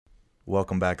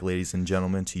Welcome back, ladies and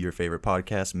gentlemen, to your favorite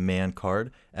podcast, Man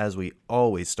Card. As we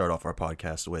always start off our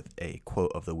podcast with a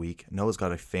quote of the week, Noah's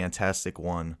got a fantastic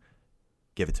one.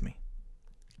 Give it to me.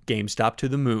 GameStop to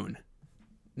the moon.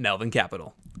 Melvin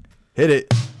Capital. Hit it.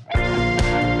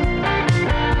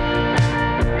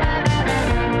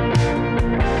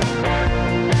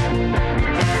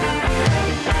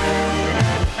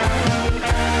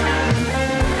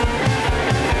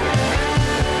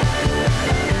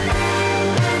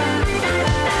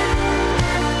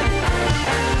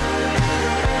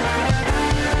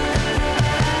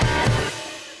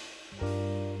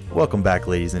 Welcome back,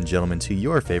 ladies and gentlemen, to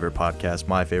your favorite podcast,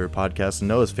 my favorite podcast,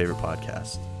 Noah's favorite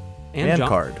podcast, And Man John.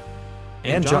 Card.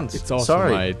 And John's. It's also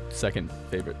Sorry. my second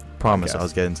favorite. Promise, podcast. I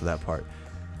was getting to that part.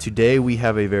 Today we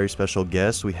have a very special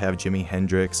guest. We have Jimi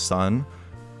Hendrix's son,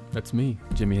 That's me,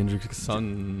 Jimi Hendrix's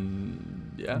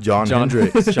son. Yeah, John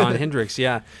Hendrix. John Hendrix,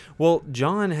 yeah. Well,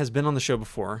 John has been on the show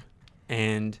before,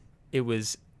 and it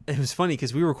was funny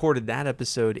because we recorded that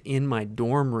episode in my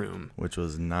dorm room. Which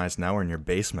was nice. Now we're in your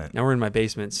basement. Now we're in my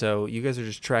basement, so you guys are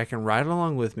just tracking right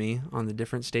along with me on the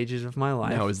different stages of my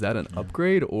life. Now, is that an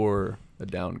upgrade or a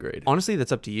downgrade? Honestly,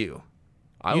 that's up to you.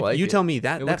 You it. tell me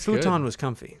that It that looks good. futon was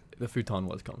comfy. The futon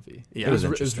was comfy. Yeah. it was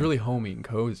interesting. really homey and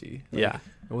cozy. Like, Yeah.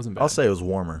 it wasn't bad. I'll say it was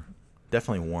warmer.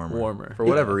 Definitely warmer. Warmer. For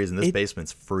whatever Yeah. reason, this It-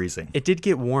 basement's freezing. It did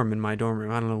get warm in my dorm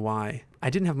room. I don't know why. I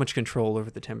didn't have much control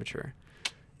over the temperature.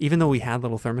 Even though we had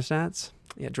little thermostats,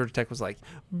 yeah, Georgia Tech was like,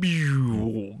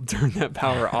 turn that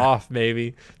power off,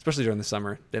 baby. Especially during the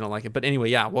summer. They don't like it. But anyway,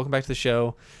 yeah, welcome back to the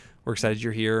show. We're excited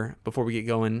you're here. Before we get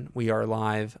going, we are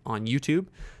live on YouTube.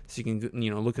 So you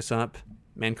can, look us up,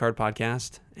 Man Card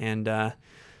Podcast. And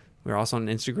we're also on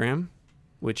Instagram,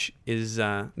 which is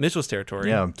Mitchell's territory.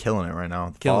 Yeah, I'm killing it right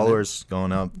now. Killing it. Followers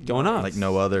going up. Going up. Like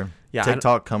no other. Yeah, I don't-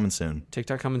 TikTok coming soon.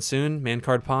 TikTok coming soon, Man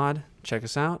Card Pod. Check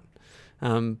us out.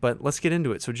 But let's get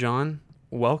into it. So, John,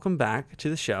 welcome back to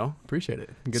the show. Appreciate it.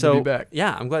 Good so, to be back.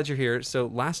 Yeah, I'm glad you're here. So,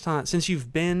 last time, since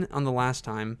you've been on the last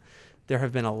time, there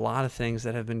have been a lot of things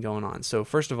that have been going on. So,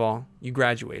 first of all, you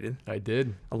graduated I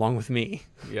did. along with me.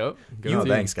 Yep. Good Oh, team.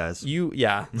 thanks, guys.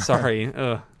 Yeah, sorry.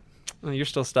 You're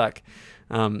still stuck.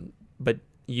 But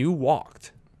you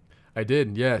walked. I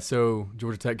did, yeah. So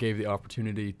Georgia Tech gave the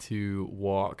opportunity to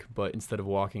walk, but instead of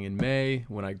walking in May,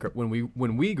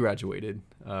 when we graduated,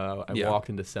 I Yeah. walked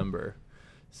in December.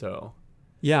 So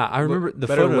Yeah, I remember the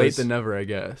better photos. late than never, I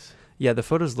guess. Yeah, the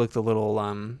photos looked a little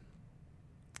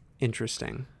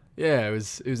interesting. Yeah, it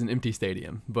was an empty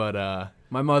stadium, but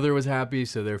my mother was happy,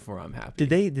 so therefore I'm happy.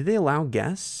 Did they allow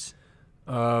guests?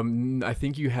 I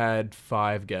think you had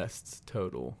 5 guests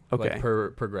total, Okay. like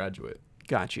per graduate.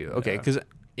 Got you. Okay, Yeah. because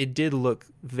it did look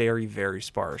very, very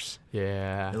sparse.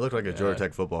 Yeah, It looked like a Georgia Yeah.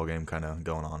 Tech football game kind of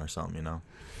going on or something, you know?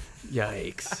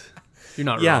 Yikes! You're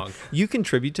not Yeah, wrong. you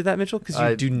contribute to that, Mitchell, because you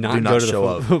I do not do not go to the show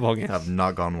up. football game. I've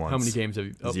not gone once. How many games have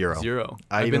you? Oh, Zero. 0.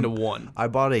 I I've been to even- 1. I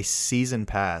bought a season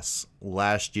pass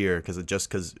last year because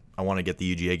I want to get the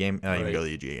UGA game, and I didn't even Right. go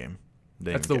to the UGA game.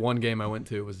 Didn't That's even the one game I went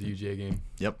to was the UGA game.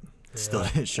 Yep. Still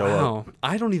Yeah. didn't show up. Wow,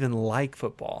 I don't even like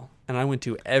football, and I went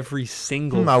to every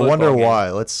single. I football wonder game.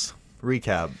 why. Let's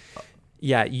recap.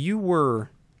 Yeah, you were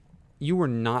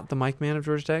not the mic man of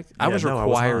Georgia Tech. I Yeah, was no, I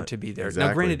was required not. to be there. Now,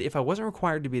 Exactly. granted, if I wasn't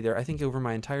required to be there, I think over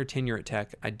my entire tenure at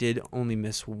Tech, I did only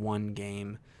miss one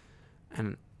game,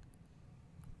 and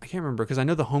I can't remember because I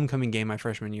know the homecoming game my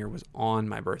freshman year was on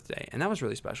my birthday, and that was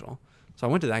really special. So I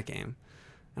went to that game,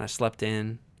 and I slept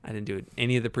in. I didn't do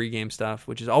any of the pregame stuff,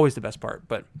 which is always the best part.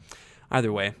 But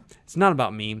either way, it's not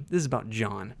about me. This is about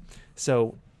John.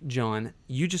 So, John,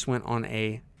 you just went on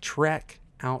a trek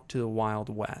out to the Wild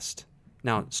West.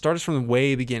 Now, start us from the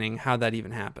way beginning, how that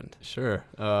even happened. Sure.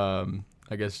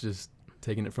 I guess just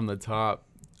taking it from the top.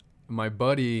 My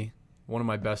buddy, one of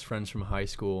my best friends from high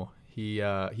school, he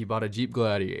bought a Jeep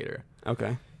Gladiator,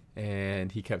 Okay.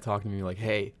 and he kept talking to me like,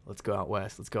 "Hey, let's go out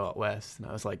west. Let's go out west." And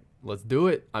I was like, "Let's do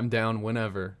it. I'm down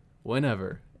whenever."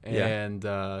 Yeah.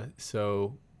 And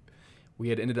so we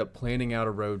had ended up planning out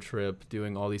a road trip,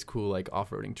 doing all these cool like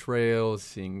off-roading trails,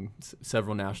 seeing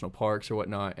several national parks or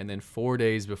whatnot. And then 4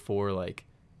 days before like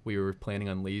we were planning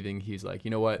on leaving, he's like,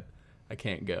 "You know what? I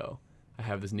can't go. I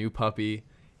have this new puppy,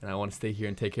 and I want to stay here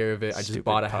and take care of it. I just Stupid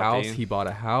bought a puppy. house. He bought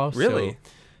a house. Really? So,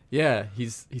 yeah,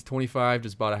 he's 25,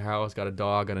 just bought a house, got a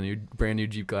dog, got a brand new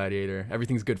Jeep Gladiator.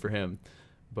 Everything's good for him.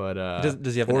 But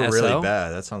Does he have Or an really SO? bad.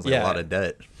 That sounds like Yeah. a lot of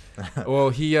debt. well,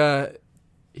 he's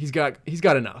got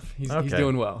enough. He's Okay.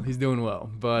 doing well. He's doing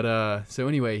well. But so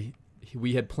anyway,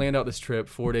 we had planned out this trip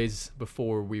 4 days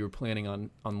before we were planning on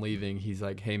leaving. He's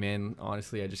like, "Hey man,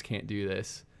 honestly, I just can't do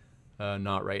this.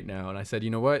 Not right now." And I said, "You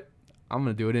know what? I'm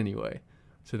gonna do it anyway."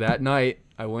 So that night,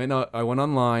 I went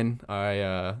online.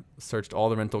 I searched all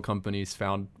the rental companies,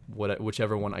 found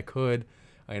whichever one I could.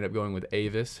 I ended up going with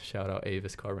Avis. Shout out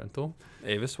Avis Car Rental.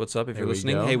 Avis, what's up? If There you're we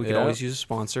listening, go. hey, we could Yeah. always use a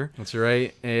sponsor. That's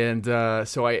right. And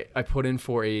so I put in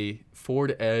for a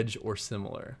Ford Edge or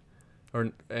similar.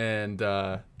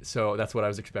 So that's what I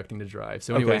was expecting to drive.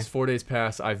 So anyways, Okay. 4 days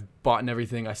pass. I've bought and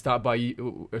everything. I stopped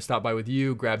by with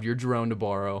you, grabbed your drone to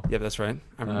borrow. Yeah, that's right.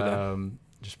 I remember that.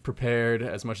 Just prepared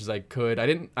as much as I could.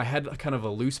 I had kind of a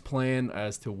loose plan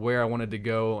as to where I wanted to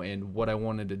go and what I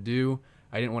wanted to do.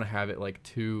 I didn't want to have it like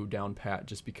too down pat,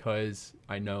 just because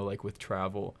I know like with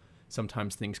travel,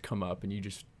 sometimes things come up and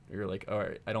you're like, all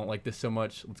right, I don't like this so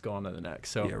much. Let's go on to the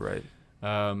next. So Yeah, right.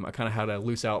 I kind of had a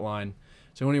loose outline.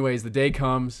 So anyways, the day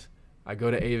comes. I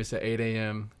go to Avis at 8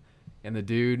 a.m. and the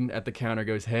dude at the counter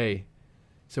goes, hey,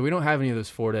 so we don't have any of those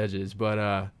Ford Edges, but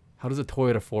how does a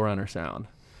Toyota 4Runner sound?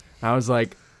 I was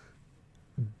like,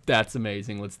 that's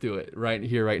amazing. Let's do it right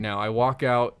here, right now. I walk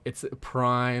out. It's a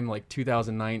prime, like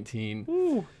 2019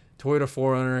 Ooh. Toyota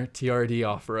 4Runner TRD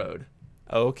off-road.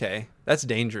 Oh, okay. That's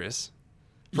dangerous.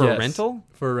 For a Yes, rental?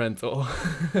 For a rental.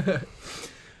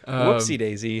 Whoopsie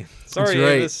daisy. Sorry, that's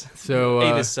right. Avis. So,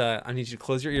 Avis, I need you to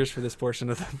close your ears for this portion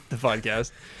of the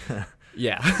podcast.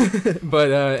 yeah.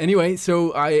 But anyway,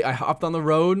 so I hopped on the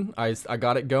road. I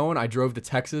got it going. I drove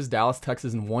to Dallas,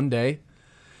 Texas in 1 day.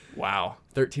 Wow.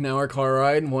 13-hour car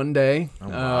ride in 1 day. Oh,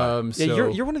 wow. Yeah,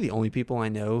 you're one of the only people I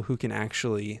know who can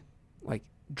actually like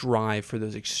drive for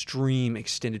those extreme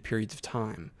extended periods of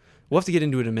time. We'll have to get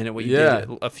into it in a minute what you Yeah.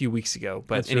 did a few weeks ago.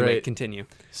 But That's anyway, right. continue.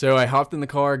 So I hopped in the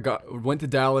car, went to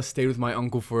Dallas, stayed with my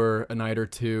uncle for a night or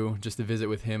two just to visit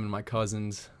with him and my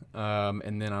cousins.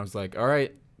 And then I was like, all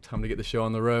right, time to get the show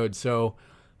on the road. So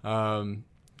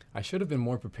I should have been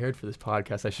more prepared for this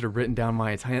podcast. I should have written down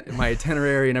my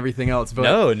itinerary and everything else. But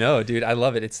No, dude, I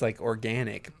love it. It's like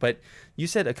organic. But you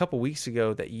said a couple weeks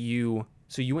ago that you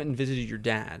went and visited your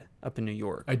dad up in New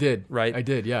York. I did. Right? I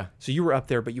did, yeah. So you were up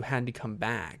there, but you had to come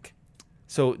back.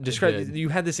 So describe. did. You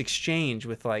had this exchange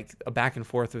with like a back and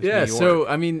forth with Yeah, New York. so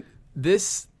I mean,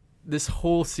 this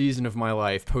whole season of my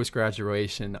life,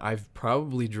 post-graduation, I've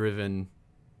probably driven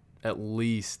at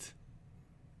least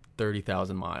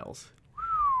 30,000 miles.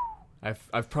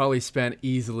 I've probably spent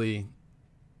easily,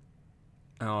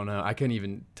 I don't know, I couldn't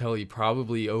even tell you,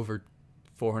 probably over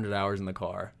 400 hours in the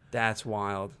car. That's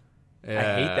wild. I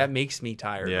Yeah. hate that. Makes me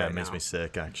tired. Yeah, right it makes now. me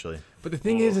sick, actually. But the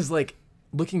thing is like,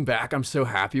 looking back, I'm so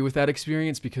happy with that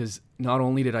experience because not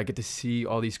only did I get to see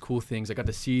all these cool things, I got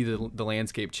to see the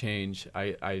landscape change.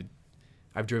 I've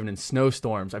driven in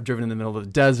snowstorms. I've driven in the middle of the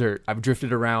desert. I've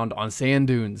drifted around on sand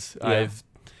dunes. Yeah.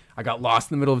 I got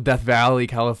lost in the middle of Death Valley,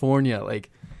 California. Like,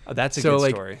 Oh, that's a So, good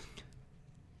like, story.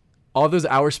 all those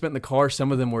hours spent in the car,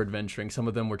 some of them were adventuring, some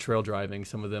of them were trail driving,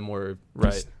 some of them were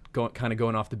just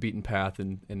going off the beaten path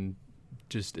and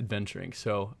just adventuring.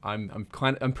 So I'm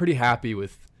pretty happy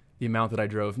with the amount that I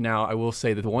drove. Now I will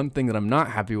say that the one thing that I'm not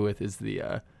happy with is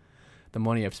the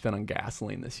money I've spent on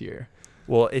gasoline this year.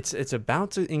 Well, it's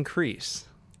about to increase.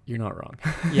 You're not wrong.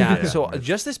 Yeah. Yeah. So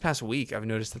just this past week, I've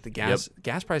noticed that the gas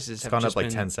prices It's have gone just up like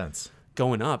been 10 cents.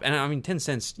 going up. And I mean, 10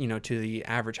 cents, to the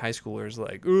average high schooler is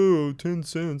like, oh, 10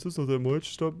 cents. That's not that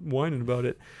much. Stop whining about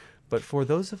it. But for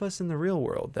those of us in the real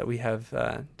world that we have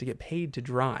to get paid to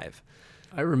drive.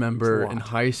 I remember It's a in lot.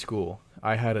 high school,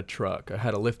 I had a truck. I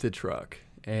had a lifted truck.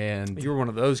 And You were one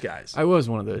of those guys. I was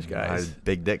one of those I guys. had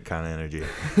big dick kind of energy.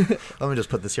 Let me just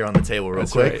put this here on the table real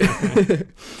That's quick. right.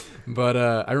 But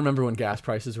I remember when gas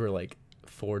prices were like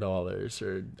 $4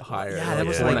 or higher. yeah, that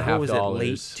was Yeah. like, what was it, $4.50.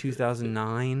 late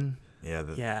 2009? Yeah,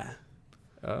 Yeah.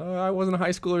 I wasn't a high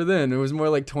schooler then. It was more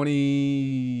like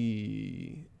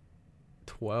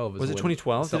 2012. Was it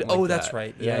 2012? something like that's that.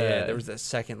 right. Yeah. There was that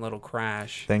second little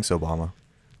crash. Thanks, Obama.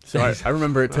 So I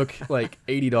remember it took like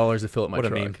 $80 to fill up my What a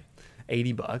truck. meme.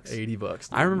 $80. $80.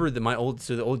 I remember that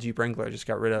the old Jeep Wrangler I just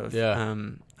got rid of. Yeah.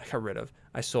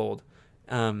 I sold.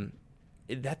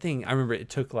 That thing, I remember it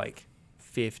took like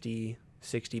 $50,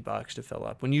 $60 to fill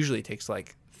up, when usually it takes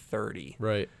like 30.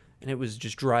 Right. And it was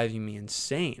just driving me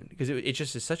insane because it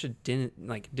just is such a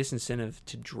disincentive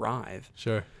to drive.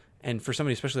 Sure. And for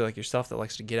somebody, especially like yourself, that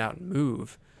likes to get out and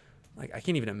move, like I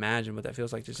can't even imagine what that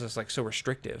feels like. It's just like so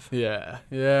restrictive. Yeah.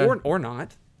 Yeah. Or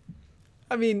not.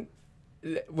 I mean,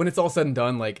 when it's all said and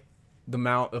done, like the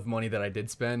amount of money that I did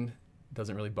spend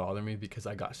doesn't really bother me because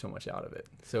I got so much out of it.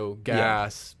 So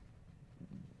gas,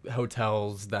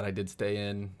 hotels that I did stay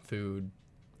in, food,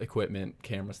 equipment,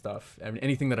 camera stuff, I mean,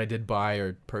 anything that I did buy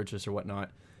or purchase or whatnot.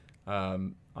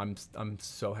 I'm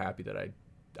so happy that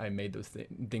I made those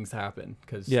things happen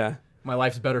because Yeah. my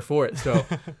life's better for it. So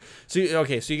So you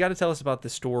got to tell us about the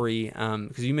story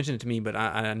because you mentioned it to me, but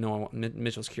I know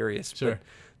Mitchell's curious. Sure. But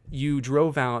you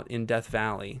drove out in Death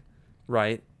Valley,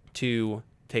 right, to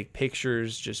take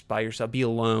pictures just by yourself, be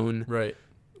alone. right.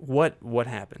 What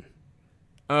happened?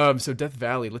 So Death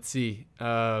Valley, let's see.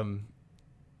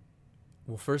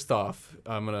 Well, first off,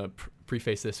 I'm going to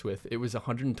preface this with it was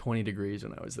 120 degrees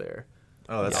when I was there.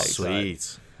 Oh, that's Yikes.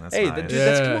 sweet. That's Hey, nice. that's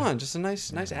Yeah. come on, just a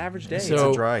nice average day. So- It's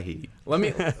a dry heat. Let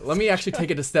me actually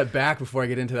take it a step back before I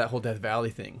get into that whole Death Valley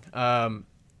thing.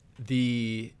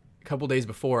 The couple days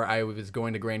before, I was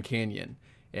going to Grand Canyon,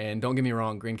 and don't get me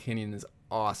wrong, Grand Canyon is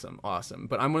awesome,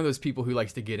 but I'm one of those people who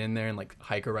likes to get in there and like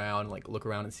hike around, like look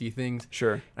around and see things.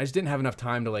 Sure. I just didn't have enough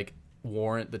time to like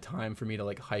warrant the time for me to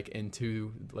like hike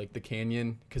into like the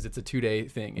canyon because it's a 2-day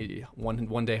thing.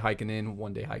 One day hiking in,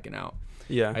 1 day hiking out.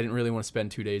 Yeah. I didn't really want to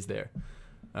spend 2 days there.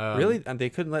 Really? They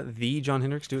couldn't let the John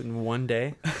Hendricks do it in 1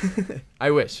 day?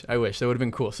 I wish that would have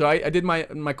been cool. So I did my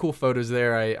cool photos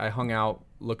there. I hung out,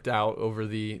 looked out over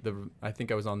the I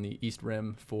think I was on the East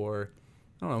Rim for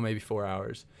I don't know, maybe 4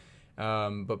 hours.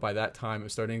 But by that time it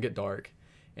was starting to get dark,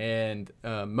 and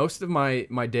most of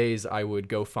my days I would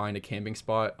go find a camping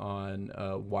spot on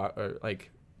like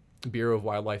Bureau of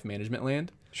Wildlife Management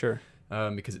land. Sure.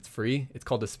 Because it's free. It's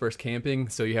called dispersed camping,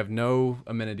 so you have no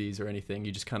amenities or anything.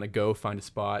 You just kind of go find a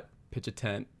spot, pitch a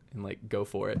tent, and like go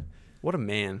for it. What a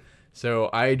man. So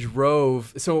I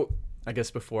drove. So I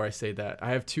guess before I say that,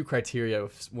 I have 2 criteria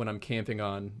when I'm camping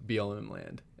on BLM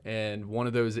land, and one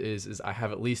of those is I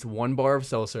have at least 1 bar of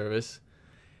cell service,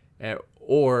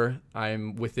 or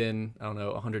I'm within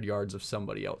 100 yards of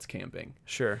somebody else camping.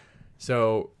 Sure.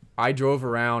 So I drove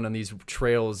around on these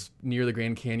trails near the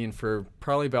Grand Canyon for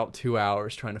probably about 2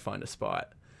 hours trying to find a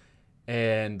spot.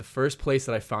 And the first place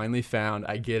that I finally found,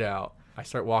 I get out, I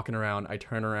start walking around, I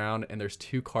turn around, and there's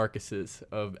 2 carcasses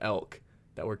of elk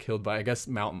that were killed by, I guess,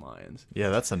 mountain lions. Yeah,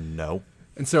 that's a no.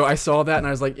 And so I saw that and I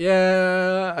was like,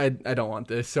 yeah, I don't want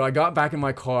this. So I got back in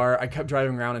my car. I kept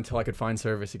driving around until I could find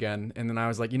service again. And then I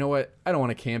was like, you know what? I don't want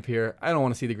to camp here. I don't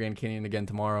want to see the Grand Canyon again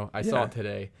tomorrow. I saw Yeah. it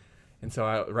today. And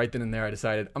so right then and there, I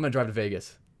decided I'm going to drive to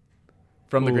Vegas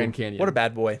from the Ooh, Grand Canyon. What a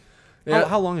bad boy. Yeah.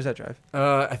 How long is that drive?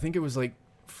 I think it was like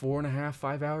 4.5,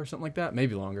 5 hours, something like that.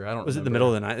 Maybe longer. I don't Was it the remember. middle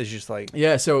of the night? It's just like,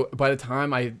 Yeah, so by the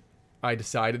time I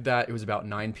decided that, it was about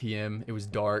 9 p.m. It was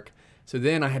dark. So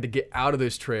then I had to get out of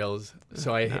those trails.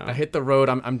 So I hit the road.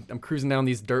 I'm cruising down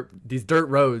these dirt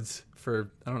roads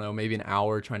for I don't know, maybe an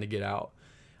hour trying to get out.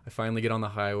 I finally get on the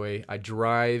highway. I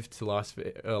drive to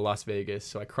Las Vegas.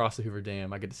 So I cross the Hoover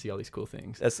Dam. I get to see all these cool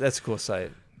things. that's a cool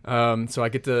sight. So I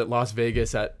get to Las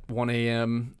Vegas at 1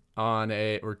 a.m.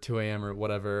 or 2 a.m. or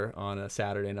whatever on a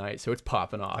Saturday night. So it's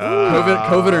popping off.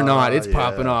 COVID or not, it's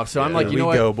popping off. So I'm like, Here you know we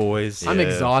what? go, boys. I'm Yeah.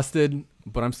 exhausted,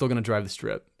 but I'm still gonna drive the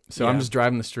strip. So I'm Yeah. just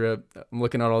driving the strip. I'm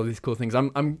looking at all these cool things.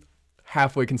 I'm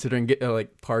halfway considering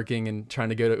like parking and trying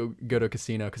to go to a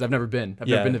casino because I've never been. I've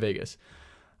Yeah. never been to Vegas.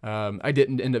 I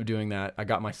didn't end up doing that. I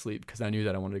got my sleep because I knew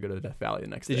that I wanted to go to Death Valley the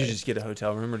next day. Did you just get a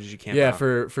hotel room or did you camp Yeah, out?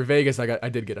 for Vegas, I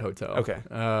did get a hotel. Okay.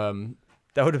 Um,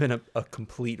 That would have been a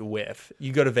complete whiff.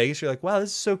 You go to Vegas, you're like, wow,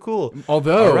 this is so cool.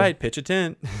 although All right, pitch a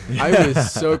tent. I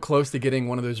was so close to getting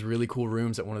one of those really cool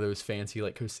rooms at one of those fancy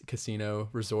like casino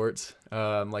resorts.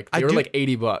 Like I they were do- like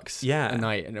 $80 Yeah. a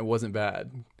night, and it wasn't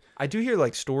bad. I do hear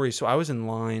like stories. So I was in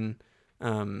line,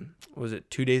 was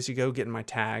it 2 days ago, getting my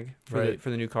tag Right. for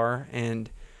the new car. And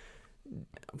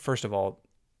first of all,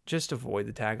 just avoid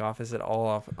the tag office at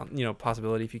all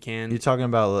possibility if you can. You're talking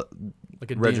about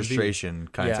Like a DMV. registration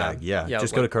kind of Yeah. tag. Yeah. Yeah,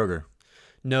 Just like- go to Kroger.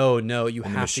 No, you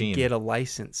On the have machine. to get a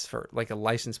license for like a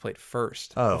license plate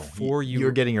first. Oh, before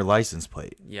you're getting your license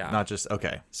plate. Yeah. Not just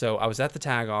okay. So I was at the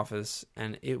tag office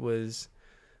and it was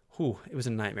a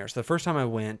nightmare. So the first time I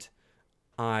went,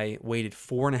 I waited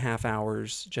 4.5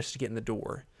 hours just to get in the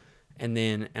door. And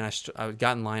then, I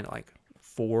got in line at like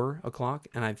 4:00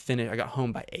 and I got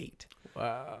home by 8.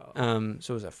 Wow.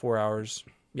 So it was at 4 hours.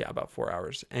 Yeah, about 4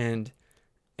 hours. And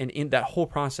in that whole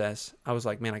process, I was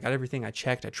like, man, I got everything. I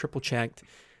triple checked,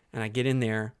 and I get in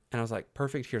there and I was like,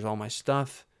 perfect. Here's all my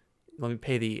stuff. Let me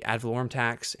pay the ad valorem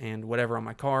tax and whatever on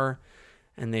my car.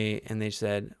 And they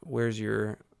said, where's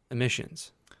your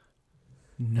emissions?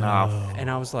 No. And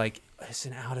I was like, it's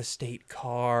an out-of-state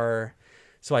car.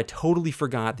 So I totally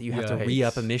forgot that you have to Yikes.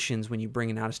 re-up emissions when you bring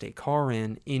an out-of-state car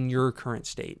in your current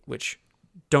state, which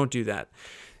don't do that.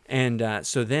 And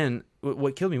so then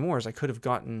what killed me more is I could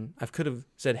have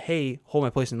said, hey, hold my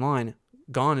place in line,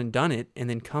 gone and done it, and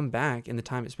then come back in the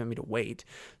time it spent me to wait.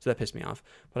 So that pissed me off.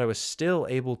 But I was still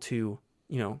able to,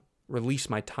 release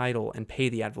my title and pay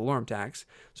the ad valorem tax.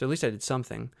 So at least I did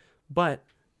something. But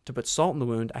to put salt in the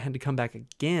wound, I had to come back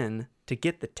again to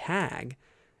get the tag,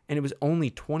 and it was only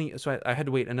 20. So I had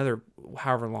to wait another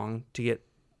however long to get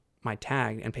my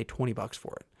tag and pay $20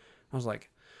 for it. I was like,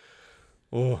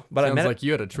 oh, but Sounds I met like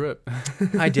you had a trip.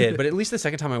 I did, but at least the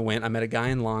second time I went, I met a guy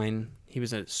in line. He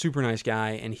was a super nice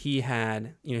guy, and he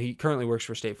had, he currently works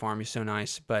for State Farm. He's so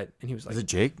nice, and he was like, Is it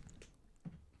Jake?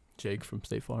 Jake from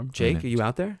State Farm. Jake, are you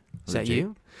out there? Is Was it that Jake?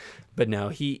 you? But no,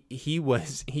 he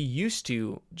used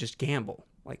to just gamble.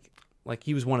 Like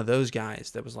he was one of those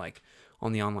guys that was like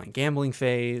on the online gambling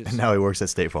phase. And now he works at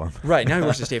State Farm. Right, now he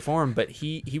works at State Farm, but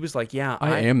he was like, yeah,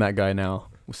 I am that guy now.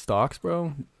 With stocks,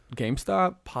 bro.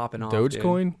 GameStop. popping off.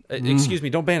 Dogecoin. Dude. Excuse me,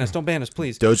 don't ban us,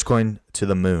 please. Dogecoin to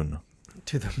the moon.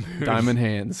 To the moon. Diamond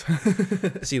hands.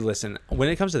 See, listen, when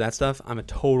it comes to that stuff, I'm a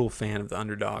total fan of the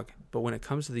underdog. But when it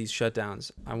comes to these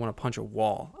shutdowns, I want to punch a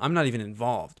wall. I'm not even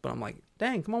involved, but I'm like,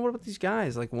 dang, come on, what about these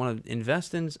guys? Like, want to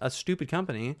invest in a stupid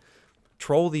company,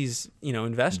 troll these,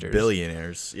 investors.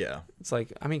 Billionaires, yeah. It's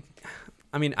like, I mean,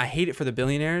 I hate it for the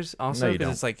billionaires also, No, you because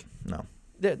don't. it's like, No.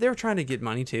 they're trying to get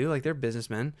money too. Like, they're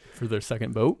businessmen For their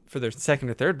second boat. for their second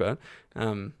or third boat.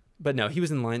 But no, he was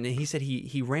in line, and he said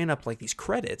he ran up like these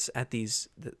credits at these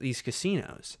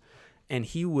casinos, and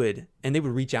they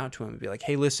would reach out to him and be like,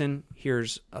 hey, listen,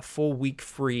 here's a full week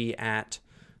free at,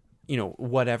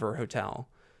 whatever hotel.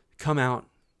 Come out,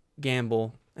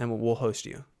 gamble, and we'll host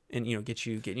you, and get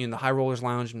you in the high rollers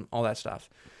lounge and all that stuff.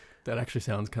 That actually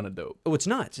sounds kind of dope. Oh, it's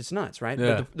nuts, right?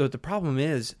 Yeah. But the problem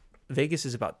is Vegas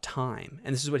is about time,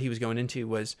 and this is what he was going into,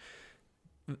 was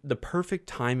the perfect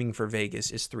timing for Vegas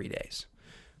is 3 days.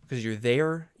 Because you're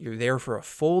there for a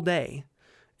full day,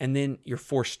 and then you're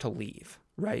forced to leave,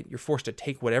 right? You're forced to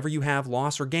take whatever you have,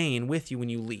 loss or gain, with you when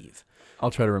you leave.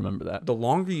 I'll try to remember that. The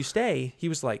longer you stay, he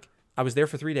was like, I was there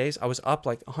for 3 days. I was up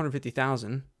like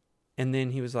 150,000, and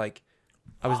then he was like,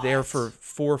 I was there for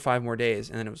 4 or 5 more days,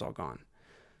 and then it was all gone.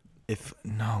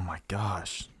 No, my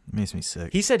gosh. It makes me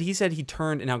sick. He said he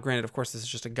turned, and now granted, of course, this is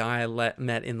just a guy I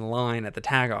met in line at the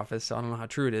tag office, so I don't know how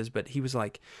true it is, but he was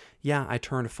like, yeah, I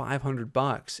turned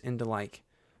 $500 into like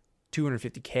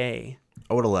 $250K.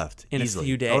 I would have left In a easily.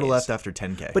 few I would have days. left after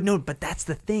 10K. But that's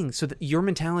the thing. So your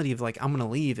mentality of like, I'm going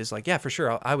to leave is like, yeah, for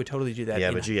sure. I would totally do that Yeah,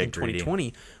 in, but you get in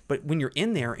 2020. But when you're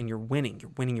in there and you're winning,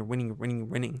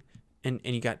 and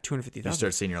you got 250,000. you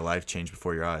start seeing your life change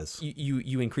before your eyes.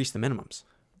 You increase the minimums.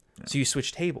 Yeah. So you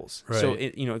switch tables. Right. So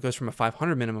it goes from a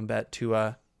 500 minimum bet to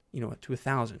a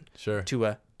 1,000, Sure. to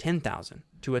a 10,000,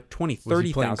 to a 20, Was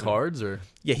he playing 30,000. cards or?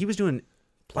 Yeah, he was doing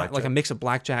like a Blackjack? mix of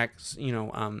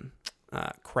blackjacks,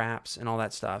 craps and all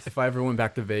that stuff. If I ever went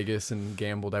back to Vegas and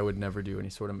gambled, I would never do any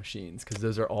sort of machines because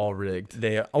those are all rigged.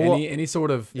 They Any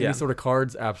sort of yeah.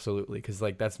 cards, absolutely, because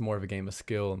like that's more of a game of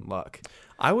skill and luck.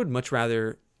 I would much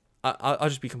rather. I'll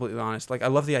just be completely honest. Like, I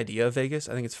love the idea of Vegas.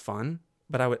 I think it's fun,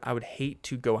 but I would hate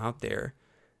to go out there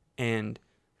and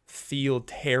feel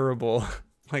terrible,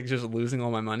 like just losing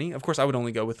all my money. Of course, I would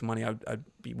only go with the money I'd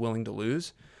be willing to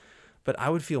lose, but I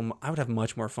would have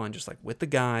much more fun just like with the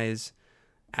guys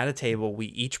at a table. We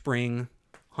each bring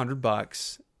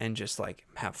 $100 and just like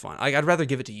have fun. Like, I'd rather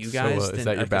give it to you guys. So, than is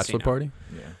that a your bachelor casino. party?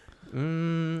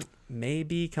 Yeah.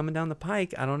 Maybe coming down the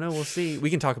pike. I don't know. We'll see. We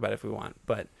can talk about it if we want.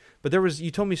 But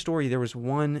you told me a story. There was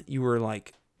one, you were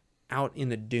like out in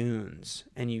the dunes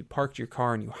and you parked your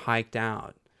car and you hiked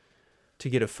out to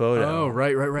get a photo. Oh,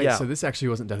 right. Yeah. So this actually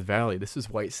wasn't Death Valley. This is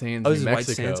White Sands, Oh, New this is White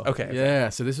Mexico. Sands? Okay. Yeah.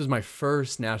 So this was my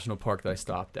first national park that I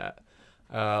stopped at.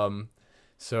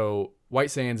 So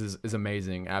White Sands is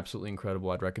amazing, absolutely incredible.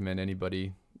 I'd recommend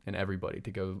anybody and everybody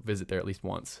to go visit there at least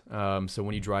once. So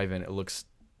when you drive in, it looks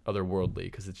otherworldly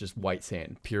because it's just white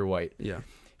sand, pure white. Yeah.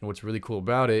 And what's really cool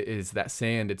about it is that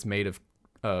sand, it's made of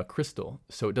crystal,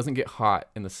 so it doesn't get hot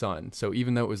in the sun. So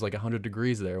even though it was like 100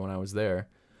 degrees there when I was there,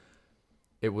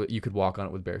 you could walk on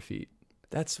it with bare feet.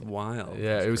 That's wild.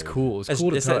 Yeah, it was cool. It was cool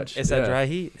to touch. It's that Yeah. dry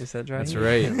heat. It's that dry That's heat.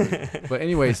 right. But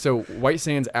anyway, so White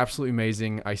Sands, absolutely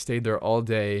amazing. I stayed there all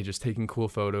day just taking cool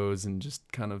photos and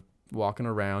just kind of walking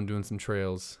around doing some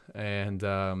trails. And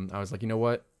I was like, you know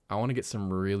what? I want to get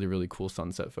some really, really cool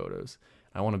sunset photos.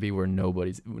 I want to be where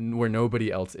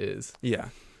nobody else is. Yeah.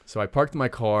 So I parked my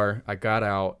car, I got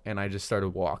out, and I just started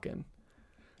walking.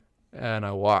 And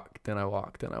I walked, and I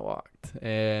walked, and I walked.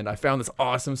 And I found this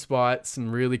awesome spot,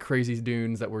 some really crazy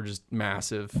dunes that were just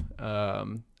massive. I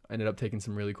ended up taking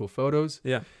some really cool photos.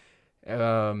 Yeah.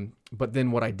 But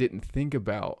then what I didn't think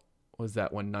about was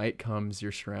that when night comes,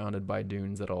 you're surrounded by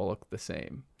dunes that all look the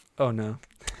same. Oh no.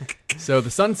 So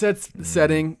the sunset's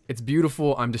setting, it's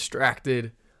beautiful. I'm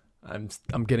distracted. I'm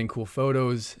getting cool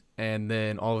photos, and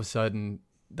then all of a sudden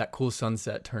that cool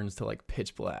sunset turns to like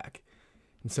pitch black.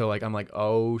 And so like I'm like,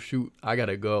 oh shoot, I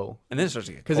gotta go. And then it starts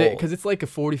to get cold. Because it's like a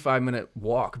 45-minute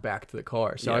walk back to the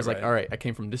car. So Yeah, I was like, right. all right, I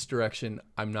came from this direction.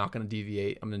 I'm not gonna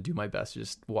deviate. I'm gonna do my best to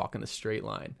just walk in a straight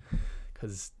line.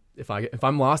 Because if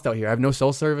I'm lost out here, I have no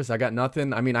cell service. I got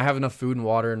nothing. I mean, I have enough food and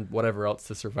water and whatever else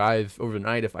to survive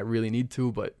overnight if I really need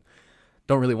to, but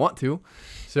don't really want to.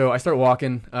 So I start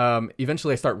walking.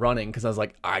 Eventually I start running because I was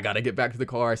like, I gotta get back to the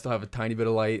car. I still have a tiny bit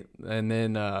of light. And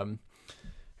then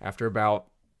after about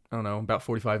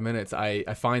 45 minutes, I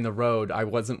find the road. I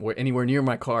wasn't anywhere near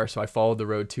my car, so I followed the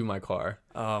road to my car.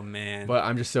 Oh man. But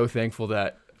I'm just so thankful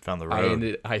that Found the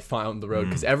road. I found the road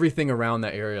because everything around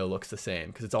that area looks the same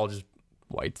because it's all just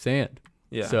white sand.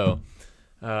 Yeah. So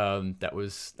that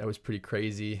was pretty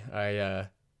crazy.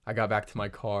 I got back to my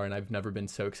car and I've never been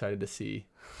so excited to see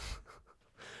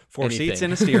 4 anything. seats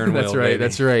and a steering wheel. That's right. baby.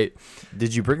 That's right.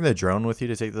 Did you bring the drone with you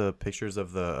to take the pictures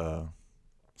of the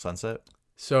sunset?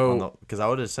 So Because I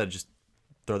would have said just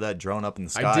throw that drone up in the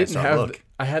sky. I didn't start have. look.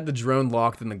 I had the drone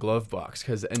locked in the glove box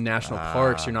because in national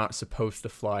parks you're not supposed to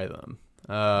fly them.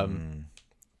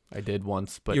 I did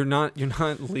once, but you're not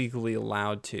legally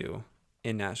allowed to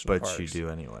in national But parks. you do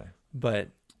anyway. But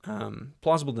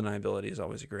plausible deniability is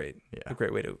always a great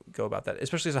way to go about that,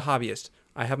 especially as a hobbyist.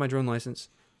 I have my drone license.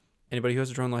 Anybody who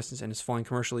has a drone license and is flying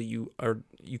commercially, you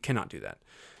cannot do that.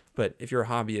 But if you're a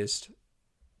hobbyist,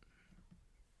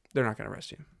 they're not going to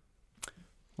arrest you.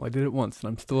 well, I did it once and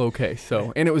I'm still okay.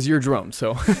 So and it was your drone,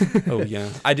 so. Oh yeah,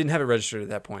 I didn't have it registered at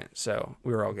that point, so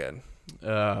we were all good.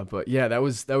 But yeah, that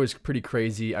was pretty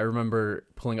crazy. I remember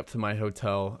pulling up to my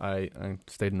hotel. I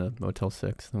stayed in a Motel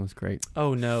 6. That was great.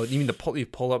 Oh no, you mean you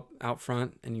pull up out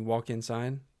front and you walk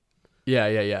inside?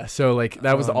 Yeah. So like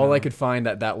that was Oh, all no. I could find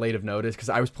at that late of notice because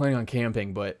I was planning on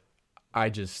camping, but I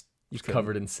just was couldn't.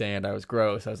 covered in sand. I was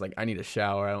gross. I was like, I need a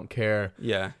shower. I don't care.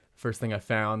 Yeah. First thing I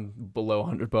found below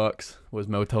 $100 was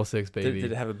Motel 6, baby.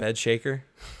 Did it have a bed shaker?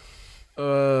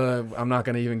 I'm not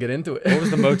gonna even get into it. What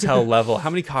was the motel level? How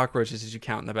many cockroaches did you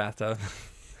count in the bathtub?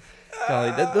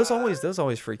 Golly, those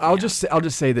always freak me I'll out.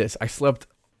 just say this. I slept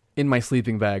in my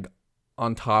sleeping bag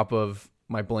on top of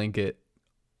my blanket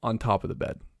on top of the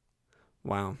bed.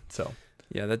 Wow. So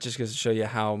Yeah, that just goes to show you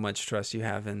how much trust you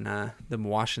have in them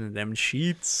washing them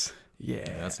sheets. yeah,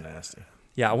 That's nasty.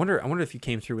 Yeah, I wonder if you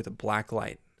came through with a black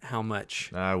light, how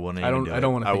much? I wouldn't. I Even don't- do I it.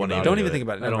 don't wanna think wouldn't about it. Don't do even think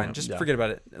about it. I Never don't- mind. Just yeah. forget about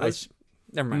it.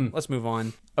 Never mind. Let's move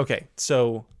on. Okay,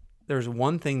 so there's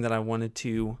one thing that I wanted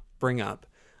to bring up.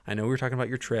 I know we were talking about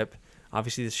your trip.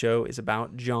 Obviously, the show is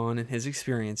about John and his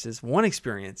experiences. One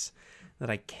experience that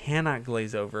I cannot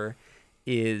glaze over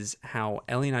is how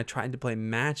Ellie and I tried to play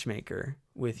matchmaker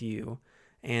with you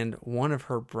and one of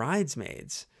her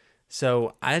bridesmaids.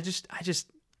 So I just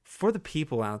for the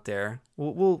people out there,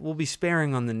 we'll be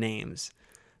sparing on the names.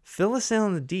 Fill us in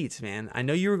on the deets, man. I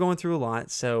know you were going through a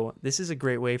lot, so this is a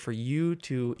great way for you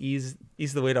to ease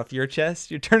the weight off your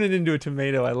chest. You're turning into a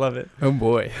tomato. I love it. Oh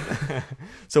boy.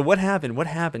 So what happened? What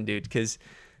happened, dude? Because,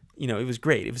 it was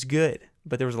great. It was good,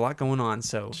 but there was a lot going on.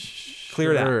 So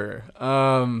clear it out.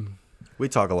 out. We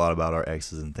talk a lot about our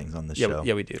exes and things on this show.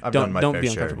 Yeah, we do. I've don't done my don't fair be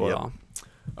share, uncomfortable yep. at all.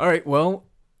 All right. Well,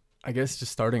 I guess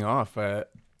just starting off, I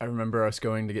remember us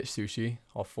going to get sushi.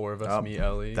 All four of us, me,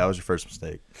 Ellie, That was your first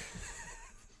mistake.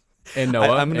 and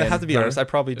Noah. I'm gonna and have to be her. honest. I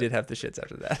probably did have the shits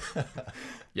after that.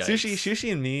 Yikes.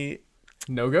 Sushi, and me.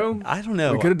 No go. I don't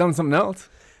know. We could have done something else.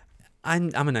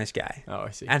 I'm a nice guy. Oh, I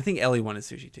see. I think Ellie wanted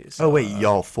sushi too. So. Oh wait,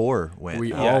 y'all four went.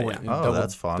 We Oh. all yeah. went. Oh,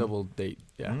 that's fun. Double date.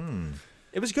 Yeah. Mm.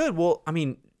 It was good. Well, I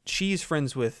mean, she's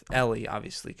friends with Ellie,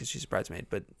 obviously, because she's a bridesmaid.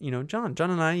 But, John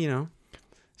and I,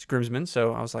 he's groomsmen.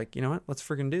 So I was like, you know what? Let's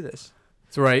freaking do this.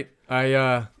 That's right.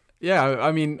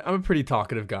 I mean, I'm a pretty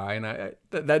talkative guy, and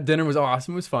that dinner was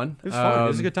awesome. It was fun. It was fun. It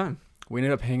was a good time. We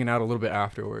ended up hanging out a little bit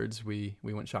afterwards. We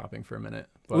went shopping for a minute.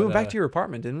 But, we went back to your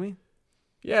apartment, didn't we?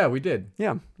 Yeah, we did.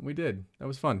 Yeah. We did. That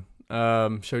was fun.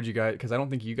 Showed you guys, because I don't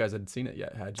think you guys had seen it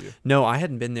yet, had you? No, I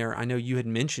hadn't been there. I know you had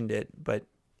mentioned it, but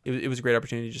it was a great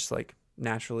opportunity to just like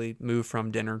naturally move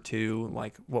from dinner to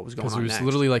like what was going Because on it was next.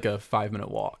 literally like a 5-minute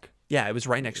walk. Yeah, it was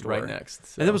right next door. Right next.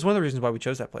 So. And that was one of the reasons why we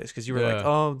chose that place, because you were like, Yeah.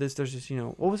 oh, there's this,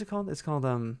 what was it called? It's called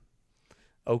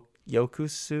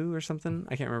Yokusu or something.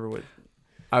 I can't remember what.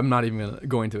 I'm not even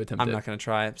going to attempt I'm it. not going to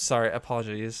try. Sorry,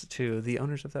 apologies to the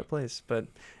owners of that place. But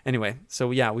anyway,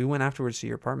 so yeah, we went afterwards to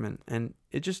your apartment, and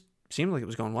it just seemed like it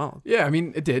was going well. Yeah, I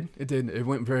mean, it did. It did. It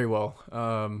went very well.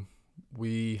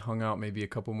 We hung out maybe a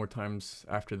couple more times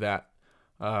after that.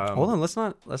 Hold on, let's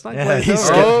not Yeah, glaze he's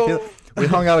over. scared. We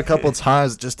hung out a couple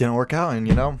times, just didn't work out,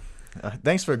 and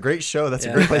thanks for a great show. That's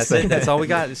a great place that's to it. That's all we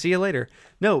got. See you later.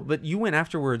 No, but you went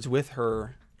afterwards with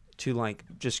her to like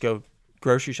just go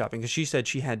grocery shopping, because she said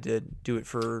she had to do it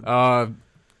for.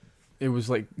 It was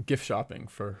like gift shopping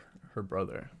for her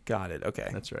brother. Got it. Okay.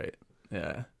 That's right.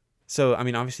 Yeah. So, I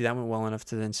mean, obviously that went well enough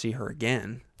to then see her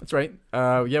again. That's right.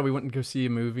 Yeah, we went and go see a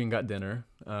movie and got dinner.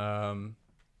 I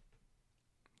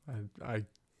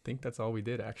think that's all we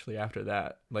did actually after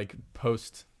that. Like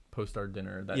post our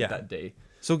dinner that day.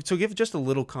 So give just a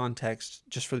little context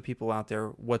just for the people out there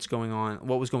what was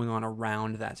going on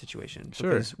around that situation.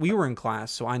 Sure. Because we were in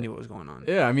class, so I knew what was going on.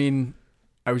 Yeah, I mean,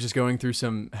 I was just going through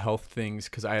some health things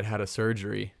because I had a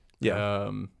surgery.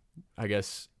 Yeah. I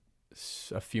guess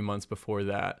a few months before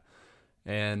that.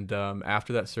 And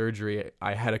after that surgery,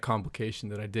 I had a complication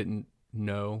that I didn't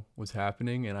know was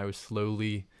happening, and I was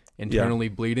slowly internally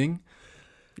bleeding.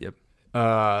 Yep.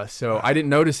 So I didn't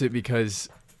notice it because,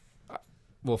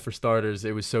 well, for starters,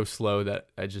 it was so slow that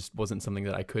it just wasn't something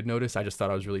that I could notice. I just thought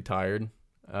I was really tired.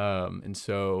 And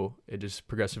so it just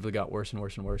progressively got worse and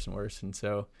worse and worse and worse. And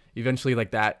so eventually,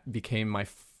 like, that became my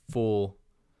full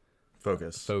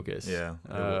focus. Yeah.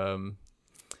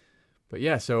 But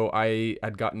yeah, so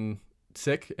I'd gotten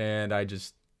sick and I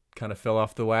just kind of fell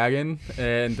off the wagon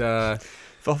and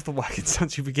Fell off the wagon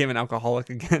since you became an alcoholic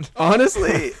again.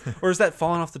 honestly, Or is that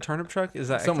falling off the turnip truck? Is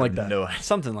that something like that. No.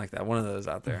 something like that? One of those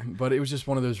out there. But it was just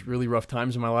one of those really rough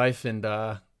times in my life, and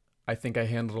I think I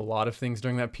handled a lot of things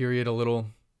during that period a little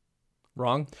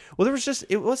wrong. Well,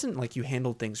 it wasn't like you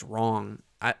handled things wrong.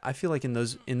 I feel like in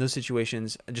those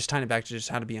situations, just tying it back to just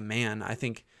how to be a man, I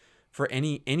think for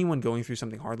anyone going through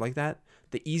something hard like that,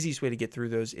 the easiest way to get through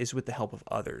those is with the help of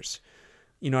others.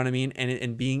 You know what I mean?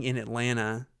 And being in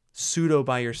Atlanta pseudo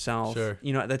by yourself, Sure.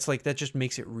 you know, that's like, that just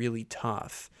makes it really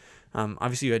tough.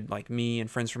 Obviously you had like me and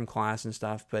friends from class and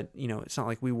stuff, but you know, it's not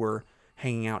like we were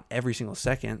hanging out every single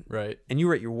second, Right. and you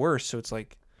were at your worst. So it's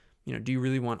like, you know, do you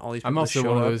really want all these people I'm also to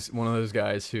show one of those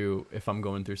guys who, if I'm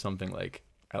going through something, like,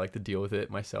 I like to deal with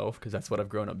it myself because that's what I've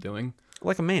grown up doing.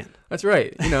 like a man? That's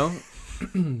right, you know.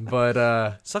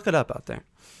 But Suck it up out there.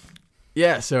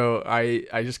 yeah, so I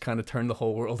just kind of turned the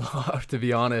whole world off, to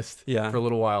be honest. Yeah. For a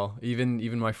little while.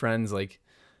 Even my friends, like,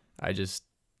 I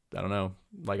don't know.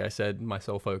 Like I said, my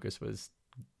sole focus was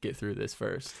get through this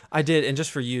first. I did, and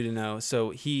just for you to know, so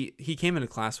he came into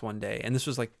class one day, and this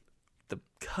was like the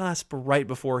cusp right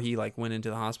before he like went into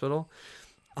the hospital.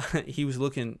 You were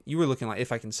looking like,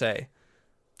 if I can say,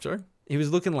 Sure. he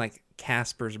was looking like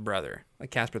Casper's brother,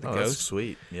 like Casper the Oh, that's ghost.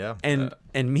 sweet. Yeah. And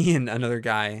me and another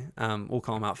guy, we'll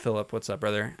call him out, Philip. What's up,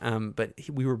 brother? But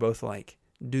we were both like,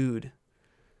 dude,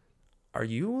 are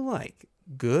you like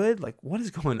good? Like, what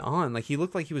is going on? Like, he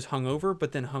looked like he was hungover,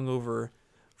 but then hungover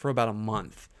for about a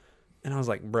month. And I was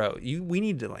like, bro, we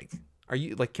need to like, are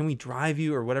you like, can we drive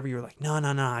you or whatever? You were like, no,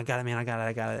 I got it, man. I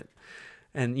got it.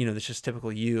 And you know, that's just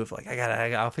typical you of like,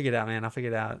 I'll figure it out, man. I'll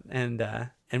figure it out. And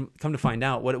come to find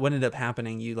out what ended up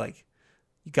happening, you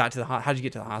got to how'd you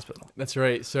get to the hospital? That's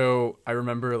right. So I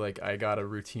remember, like, I got a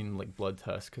routine, like, blood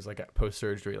test because, like,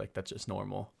 post-surgery, like, that's just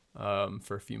normal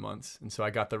for a few months. And so I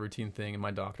got the routine thing, and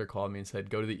my doctor called me and said,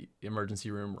 go to the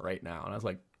emergency room right now. And I was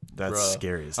like, That's bruh.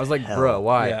 scary as I was like, hell. bro,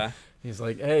 why? Yeah. He's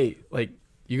like, hey, like,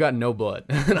 you got no blood.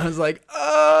 And I was like,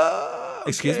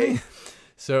 Excuse okay. me?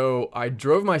 So I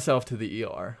drove myself to the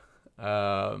ER.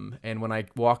 And when I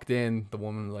walked in, the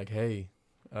woman was like, hey,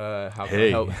 how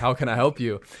can I help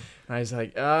you? And I was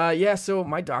like, yeah, so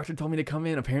my doctor told me to come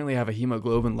in. Apparently I have a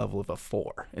hemoglobin level of a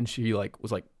 4. And she like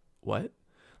was like, what?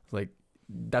 I was like,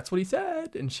 that's what he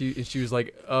said. And she was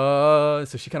like, so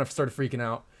she kind of started freaking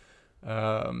out.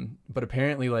 But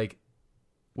apparently, like,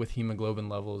 with hemoglobin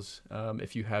levels,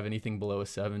 if you have anything below a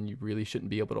 7, you really shouldn't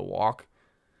be able to walk.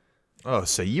 Oh,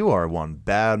 so you are one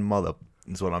bad mother.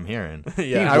 Is what I'm hearing.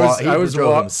 Yeah. I was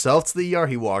drove wa- himself to the ER.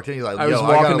 He walked in. He's like, I was Yo, I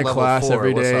got walking a to level class 4.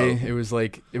 every What's day. up?" It was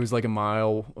like a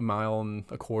mile and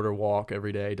a quarter walk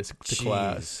every day to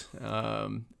class.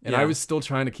 And Yeah. I was still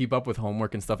trying to keep up with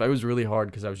homework and stuff. It was really hard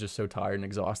because I was just so tired and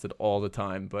exhausted all the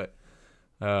time. But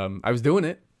I was doing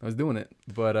it.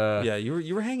 But Yeah,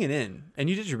 you were hanging in, and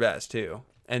you did your best too,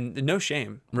 and no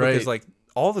shame, Right. Because like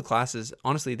all the classes,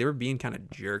 honestly, they were being kind of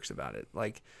jerks about it.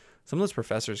 Like some of those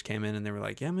professors came in and they were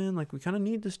like, "Yeah, man, like we kind of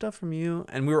need this stuff from you,"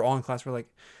 and we were all in class. We're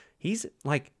like, "He's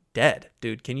like dead,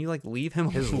 dude. Can you like leave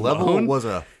him His alone?" level was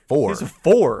a 4. He's a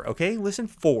 4. Okay, listen,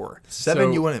 4. 7,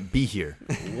 So- you wouldn't be here.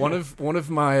 one of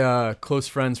my close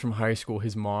friends from high school,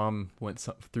 his mom went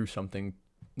through something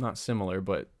not similar,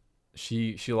 but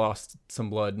she lost some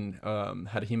blood and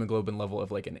had a hemoglobin level of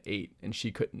like an 8, and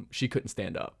she couldn't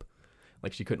stand up,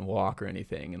 like she couldn't walk or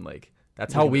anything, and like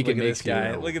that's how weak it makes you.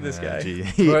 Look at this Yeah, guy.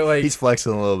 gee. But, like, he's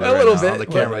flexing a little bit. a right little now. bit, On the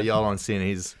but- camera, y'all don't see it.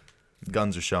 His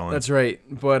guns are showing. That's right.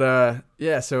 But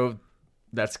yeah, so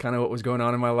that's kind of what was going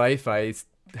on in my life. I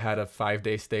had a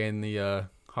 5-day stay in the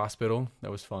hospital.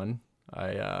 That was fun.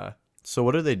 So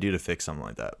what do they do to fix something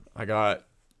like that? I got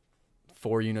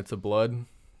 4 units of blood.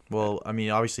 Well, I mean,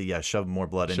 obviously, yeah, shove more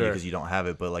blood in you Sure. because you don't have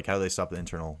it. But like, how do they stop the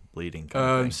internal bleeding? Kind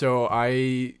of thing? So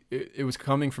it was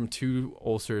coming from 2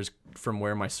 ulcers from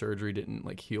where my surgery didn't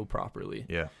like heal properly.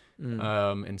 Yeah.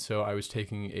 And so I was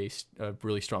taking a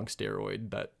really strong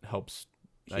steroid that helps,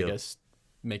 I Heal. guess,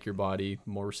 make your body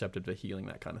more receptive to healing,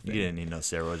 that kind of You thing. didn't need no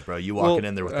steroids, bro. You walking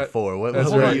in there with the 4. What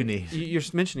that's do right. you need? You're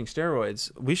mentioning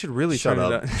steroids. We should really Shut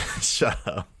turn up. it up. Shut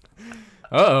up.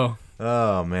 Uh-oh.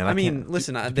 Oh man. I mean, can't-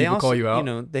 listen, do they people also, call you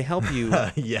out? they help you,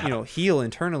 Yeah. heal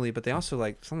internally, but they also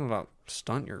like something about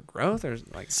stunt your growth or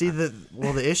like. See the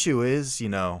issue is,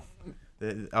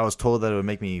 I was told that it would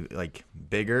make me like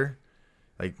bigger,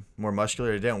 like more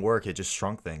muscular. It didn't work. It just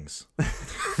shrunk things.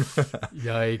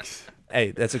 Yikes.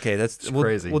 Hey, that's okay. We'll,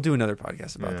 crazy. We'll do another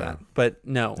podcast about Yeah. that. But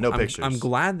no, No I'm, pictures. I'm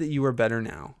glad that you are better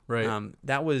now. Right.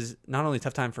 That was not only a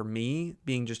tough time for me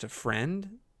being just a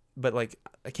friend, but like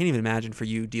I can't even imagine for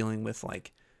you dealing with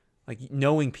like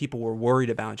knowing people were worried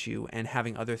about you and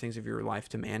having other things of your life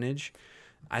to manage.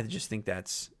 I just think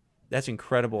that's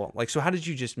incredible. Like, so how did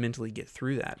you just mentally get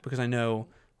through that? Because I know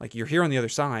like you're here on the other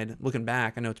side looking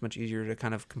back. I know it's much easier to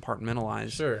kind of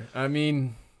compartmentalize. Sure. I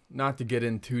mean, not to get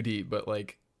in too deep, but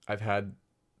like I've had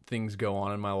things go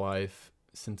on in my life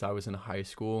since I was in high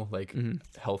school, like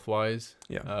health wise.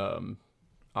 Yeah.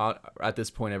 At this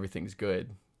point, everything's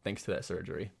good thanks to that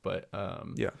surgery. But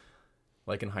Yeah.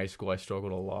 like in high school, I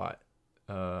struggled a lot.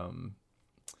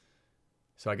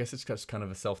 So I guess it's just kind of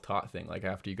a self-taught thing. Like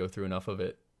after you go through enough of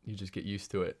it, you just get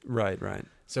used to it. Right.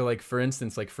 So like for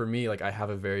instance, like for me, like I have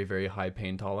a very, very high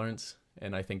pain tolerance.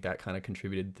 And I think that kind of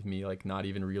contributed to me like not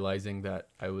even realizing that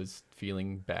I was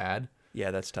feeling bad.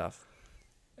 Yeah, that's tough.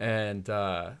 And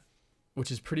which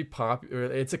is pretty popular.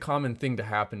 It's a common thing to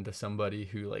happen to somebody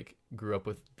who like grew up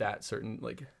with that certain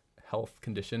like health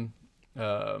condition. Which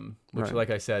Right. like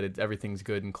I said, everything's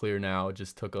good and clear now. It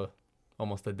just took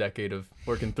almost a decade of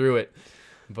working through it.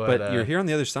 But you're here on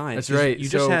the other side. that's 'cause right. You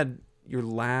just So- had your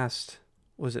last,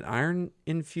 was it iron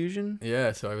infusion?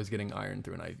 Yeah, so I was getting iron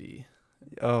through an IV.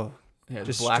 Oh, Yeah,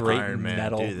 just black straight iron, man.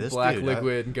 metal. Dude, this black dude,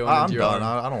 liquid going I'm into your done.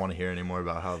 arm. I don't want to hear anymore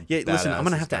about how. yeah. Listen, I'm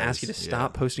gonna badass have to this ask you guy to is.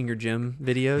 stop posting your gym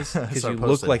videos because Start you look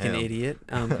posting like an him. idiot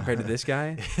compared to this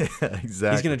guy.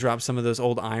 Exactly. He's gonna drop some of those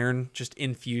old iron just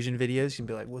infusion videos. You can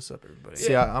be like, "What's up, everybody?"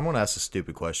 See, I'm gonna ask a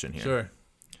stupid question here. Sure.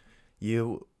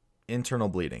 You internal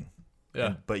bleeding.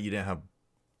 Yeah. But you didn't have.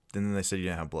 Then they said you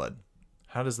didn't have blood.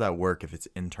 How does that work if it's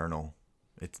internal?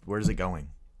 Where's it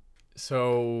going?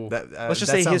 So Let's just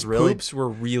that say sounds his really. poops were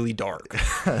really dark.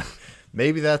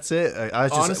 Maybe that's it. I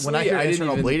was just Honestly, when I hear I didn't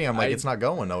internal even- bleeding, I'm like, I- it's not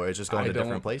going nowhere. It's just going to don't-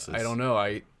 different places. I don't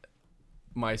know.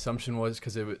 My assumption was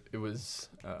because it was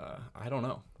I don't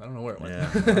know where it went.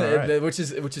 Yeah. All right. which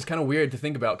is kind of weird to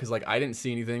think about because like I didn't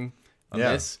see anything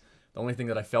amiss. The only thing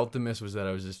that I felt amiss was that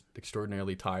I was just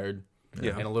extraordinarily tired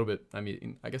Yeah. and a little bit, I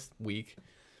mean, I guess weak.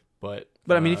 But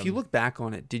But I mean, if you look back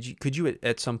on it, could you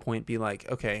at some point be like,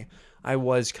 okay, I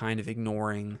was kind of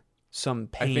ignoring some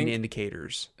pain think-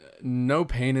 indicators? no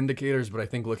pain indicators, but I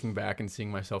think looking back and seeing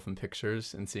myself in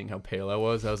pictures and seeing how pale I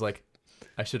was like,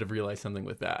 I should have realized something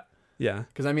with that. Yeah.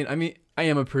 Because I mean, I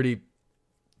am a pretty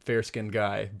fair-skinned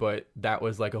guy, but that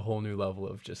was like a whole new level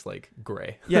of just like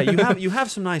gray. Yeah, you have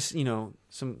some nice,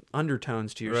 some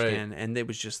undertones to your Right. skin, and it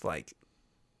was just like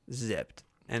zipped.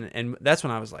 And that's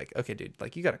when I was like, okay, dude,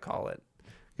 like you got to call it,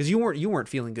 because you weren't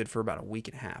feeling good for about a week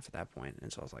and a half at that point,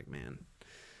 and so I was like, man,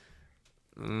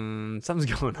 something's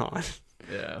going on.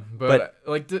 Yeah, but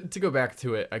like to go back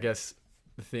to it, I guess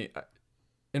the thing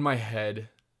in my head,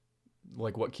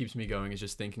 like what keeps me going is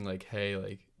just thinking like, hey,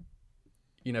 like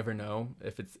you never know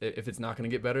if it's not gonna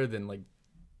get better, then like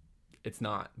it's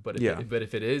not. But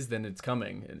if it is, then it's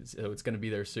coming, and so it's gonna be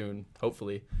there soon,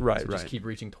 hopefully. Right, So just keep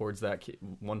reaching towards that,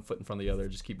 one foot in front of the other,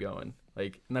 just keep going.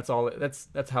 Like, and that's all. That's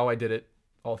how I did it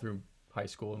all through high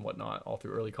school and whatnot, all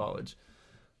through early college.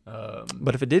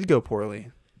 But if it did go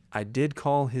poorly, I did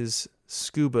call his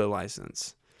scuba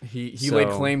license. He So- laid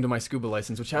claim to my scuba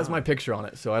license, which has my picture on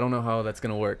it, so I don't know how that's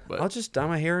gonna work. But I'll just dye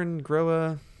my hair and grow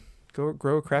a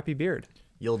crappy beard.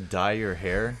 You'll dye your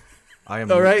hair. I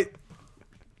am. all right,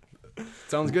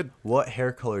 sounds good. What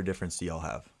hair color difference do y'all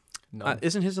have? No,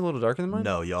 Isn't his a little darker than mine?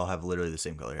 No, y'all have literally the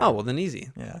same color hair. Oh well, then easy.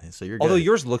 Yeah, so you're good. Although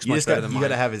yours looks you much just better got, than you mine.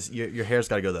 gotta have your hair's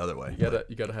gotta go the other way.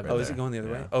 you gotta have. Oh, it is there. it going the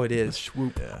other way? Yeah. Oh, it is.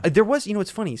 Swoop. Yeah. There was,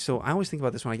 it's funny. So I always think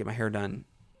about this when I get my hair done,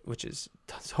 which is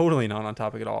totally not on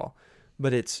topic at all.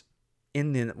 But it's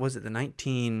in the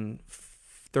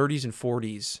 1930s and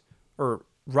 40s, or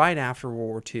right after World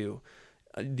War II,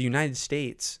 the United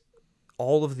States,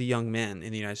 all of the young men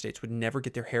in the United States would never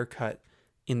get their hair cut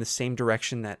in the same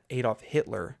direction that Adolf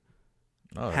Hitler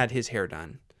had his hair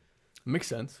done. Makes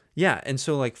sense. Yeah, and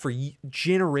so like for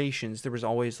generations, there was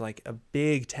always like a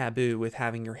big taboo with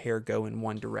having your hair go in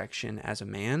one direction as a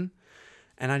man,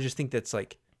 and I just think that's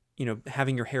like, you know,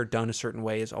 having your hair done a certain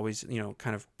way is always, you know,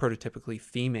 kind of prototypically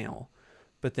female,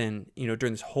 but then, you know,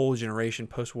 during this whole generation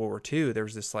post World War II, there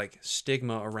was this like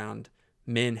stigma around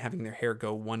men having their hair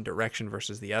go one direction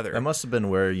versus the other. That must have been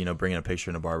where, you know, bringing a picture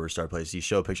in a barber start place. You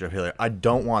show a picture of Hillary. I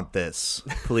don't want this,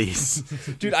 please.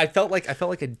 Dude, I felt like a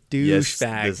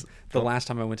douchebag this- the last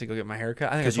time I went to go get my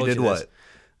haircut. I think I Because you told did this.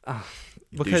 what?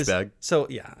 You Because douchebag. so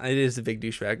yeah, it is a big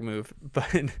douchebag move,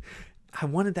 but I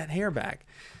wanted that hair back.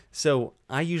 So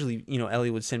I usually, you know,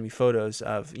 Ellie would send me photos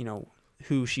of, you know,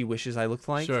 who she wishes I looked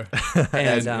like. Sure.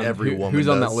 And every woman Who's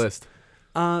on that does. list?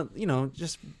 you know,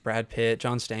 just Brad Pitt,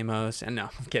 John Stamos, and no,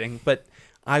 I'm kidding. But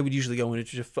I would usually go into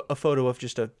just a photo of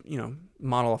just a, you know,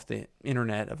 model off the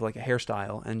internet of like a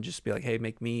hairstyle and just be like, hey,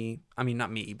 make me, I mean, not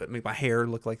me, but make my hair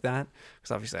look like that.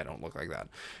 Because obviously I don't look like that.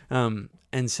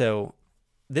 And so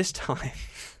this time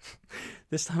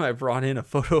I brought in a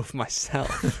photo of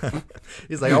myself.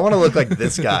 He's like, I want to look like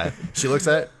this guy. She looks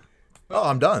at it. Oh,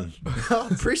 I'm done. I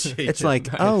appreciate it. It's like,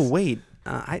 Nice. oh, wait.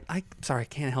 I sorry, I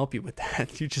can't help you with that.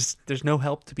 There's no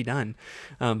help to be done.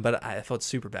 But I felt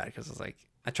super bad because I was like,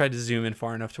 I tried to zoom in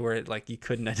far enough to where it like you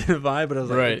couldn't identify, but I was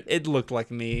like, Right. it looked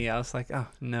like me. I was like, oh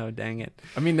no, dang it.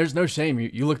 I mean, there's no shame.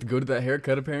 You looked good with that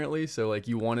haircut apparently, so like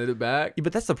you wanted it back. Yeah,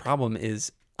 but that's the problem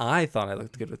is I thought I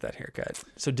looked good with that haircut.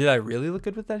 So did I really look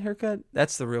good with that haircut?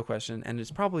 That's the real question. And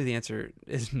it's probably the answer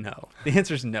is no. The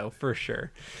answer is no for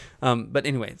sure. But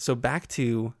anyway, so back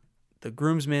to the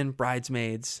groomsmen,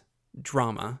 bridesmaids,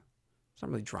 drama. It's not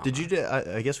really drama. Did you?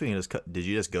 I guess we can just. Did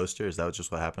you just ghost her? Is that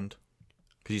just what happened?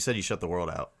 Because you said you shut the world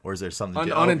out, or is there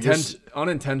something?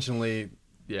 Unintentionally,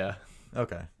 yeah.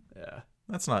 Okay, Yeah.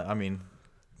 that's not. I mean,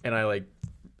 And I like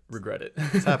regret it.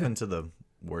 it's happened to the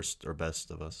worst or best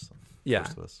of us. Yeah.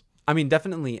 Most of us. I mean,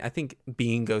 definitely, I think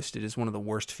being ghosted is one of the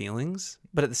worst feelings.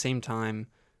 But at the same time,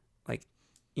 like,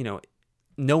 you know,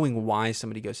 knowing why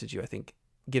somebody ghosted you, I think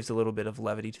gives a little bit of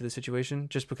levity to the situation.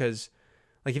 Just because,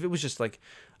 like, if it was just like,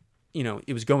 you know,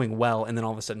 it was going well and then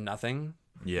all of a sudden nothing,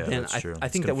 Yeah, then that's true. I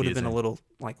It's think that would have been a confusing. little,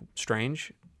 like,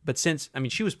 strange. But since, I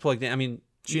mean, she was plugged in. I mean,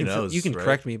 She you can, knows, you can right?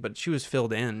 correct me, but she was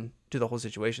filled in to the whole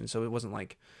situation. So it wasn't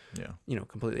like, Yeah. you know,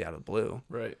 completely out of the blue.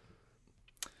 Right.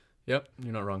 Yep,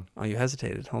 you're not wrong. Oh, you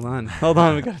hesitated. Hold on. Hold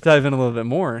on. We got to dive in a little bit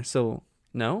more. So,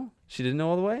 no? She didn't know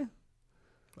all the way?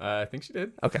 I think she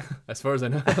did. Okay. As far as I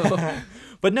know.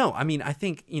 But no, I mean, I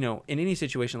think, you know, in any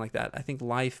situation like that, I think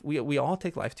life, we all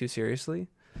take life too seriously.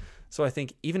 So I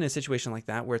think even in a situation like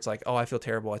that where it's like, oh, I feel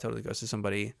terrible, I totally ghosted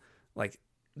somebody, like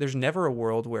there's never a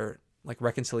world where like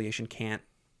reconciliation can't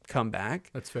come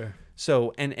back. That's fair.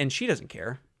 So, and she doesn't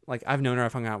care. Like I've known her,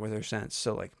 I've hung out with her since.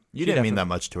 So like, You she didn't mean definitely- that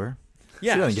much to her.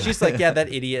 Yeah. doesn't get She's it. like, yeah,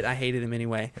 that idiot. I hated him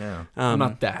anyway. Yeah. I'm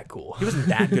not that cool. He wasn't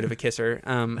that good of a kisser.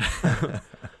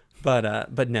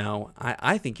 But no,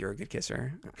 I think you're a good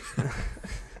kisser.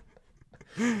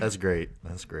 That's great.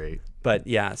 That's great. But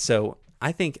yeah, so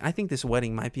I think this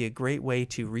wedding might be a great way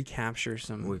to recapture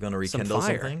some. We're gonna rekindle some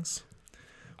fire. things.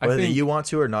 I Whether think- you want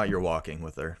to or not, you're walking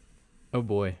with her. Oh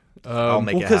boy. I'll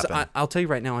make Well, it because happen. I'll tell you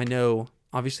right now, I know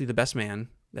obviously the best man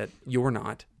that you're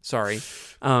not. Sorry.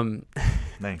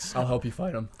 Thanks. I'll help you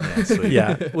fight him. Yeah, sweet.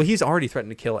 Yeah. Well, he's already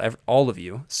threatened to kill all of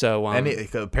you. So And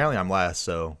apparently I'm last,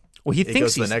 so well, he it goes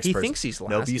thinks to the he's next he person. thinks he's last.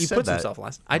 No, but you he said puts that. himself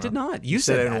last. I did not. You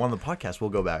said said it that. in one of the podcasts. We'll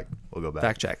go back.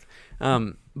 Fact check.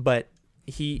 But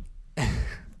he.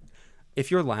 If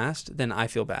you're last, then I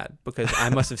feel bad because I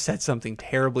must have said something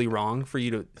terribly wrong for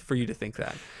you to think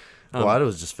that. Well, I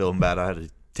was just feeling bad. I had to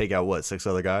take out what, 5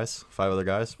 other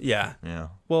guys? Yeah. Yeah.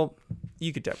 Well,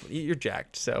 you could definitely. You're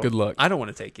jacked, so Good luck. I don't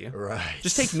want to take you. Right.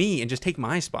 Just take me and just take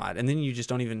my spot, and then you just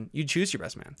don't even. You choose your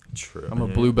best man. True. I'm a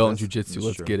blue belt in That's- jiu-jitsu. that's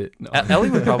Let's true. get it. No. Ellie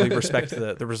would probably respect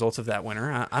the results of that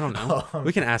winner. I don't know.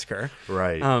 We can ask her.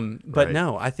 Right. But Right.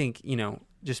 no, I think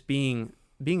just being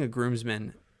a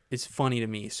groomsman is funny to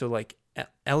me. So like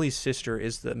Ellie's sister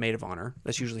is the maid of honor.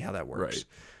 That's usually how that works. Right.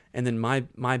 And then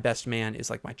my best man is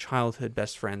like my childhood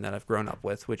best friend that I've grown up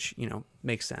with, which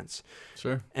makes sense.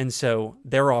 Sure. And so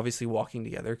they're obviously walking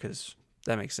together because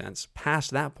that makes sense.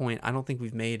 Past that point, I don't think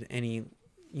we've made any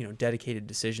dedicated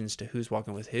decisions to who's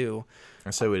walking with who.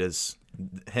 So it is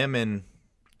him and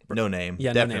no name. Yeah,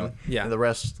 no definitely. name. Yeah. And the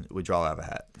rest we draw out of a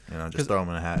hat. Just throw them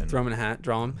in a hat. And, Throw him in a hat,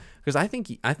 draw him. Because I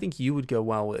think you would go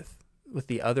well with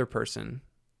the other person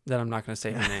that I'm not going to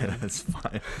say her name. That's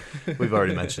fine. We've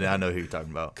already mentioned it. I know who you're talking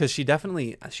about. Because she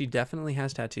definitely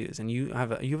has tattoos, and you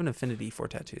have an affinity for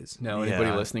tattoos. Now anybody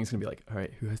Yeah. listening is gonna be like, all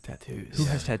right, who has tattoos? Who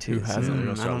has tattoos? Who hasn't? They're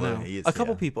gonna I start don't know. looking.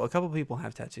 A couple people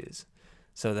have tattoos,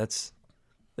 so that's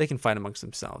they can fight amongst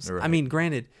themselves. I Right. mean,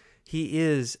 granted, he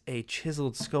is a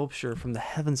chiseled sculpture from the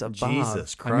heavens above.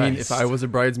 Jesus Christ. I mean, if I was a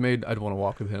bridesmaid, I'd want to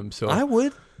walk with him. So I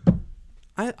would.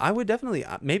 I would definitely.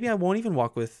 Maybe I won't even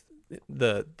walk with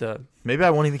the. Maybe I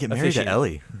won't even get married to Officiant.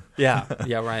 Ellie. Yeah,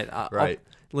 yeah, right. Right.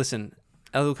 Listen,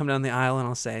 Ellie will come down the aisle and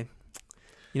I'll say,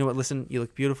 you know what? Listen, you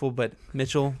look beautiful, but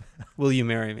Mitchell, will you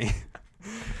marry me?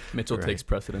 Mitchell Right. takes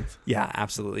precedence. Yeah,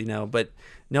 absolutely. No, but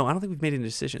no, I don't think we've made any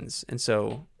decisions. And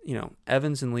so,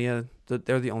 Evans and Leah,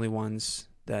 they're the only ones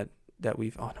that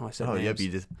we've. Oh no, I said Oh, names. yep. You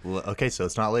just okay. So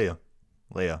it's not Leah.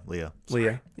 Leah. Leah,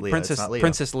 Leah, Princess it's not Leah.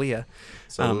 Princess Leah.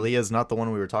 So Leah's not the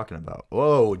one we were talking about.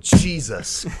 Whoa,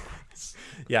 Jesus.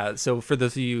 Yeah. So for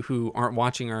those of you who aren't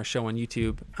watching our show on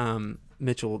YouTube,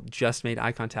 Mitchell just made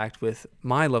eye contact with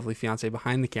my lovely fiance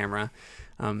behind the camera,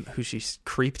 who she's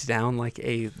creeped down like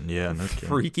a Yeah, no kidding.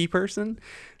 freaky person.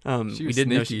 She we was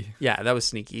didn't know. sneaky. Yeah, that was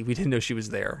sneaky. We didn't know she was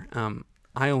there.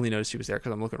 I only noticed she was there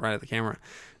because I'm looking right at the camera.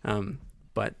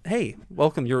 But hey,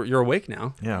 welcome. You're awake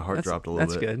now. Yeah, heart dropped a little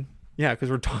That's bit. good. Yeah, because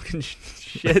we're talking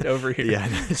shit over here.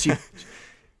 Yeah,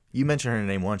 you mentioned her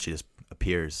name once, she just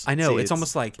appears. I know. See, it's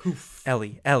almost like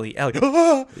Ellie. yeah, the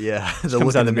Comes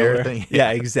look out in the of mirror nowhere. thing.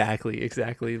 Yeah,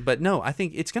 exactly. But no, I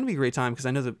think it's going to be a great time because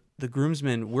I know the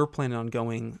groomsmen, we're planning on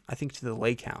going, I think, to the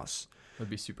lake house That'd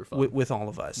be super fun. with all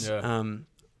of us. Yeah.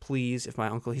 Please, if my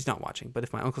uncle, he's not watching, but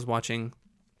if my uncle's watching,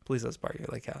 please let us borrow your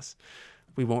lake house.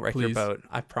 We won't wreck your Please. boat,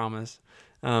 I promise.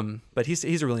 But he's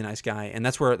a really nice guy, and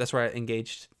that's where I got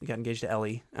engaged to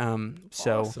Ellie.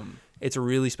 So Awesome. it's a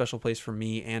really special place for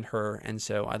me and her, and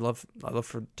so I'd love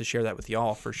to share that with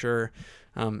y'all for sure.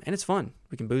 And it's fun.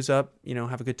 We can booze up,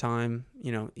 have a good time,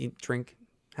 eat, drink,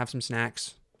 have some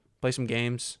snacks, play some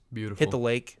games, Beautiful. hit the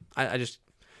lake. I just,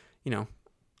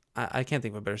 I can't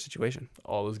think of a better situation.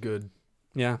 All is good.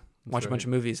 Yeah, watch a bunch right. of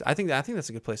movies. I think that's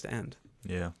a good place to end.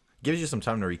 Yeah. Gives you some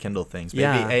time to rekindle things. Maybe,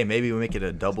 Yeah. maybe we make it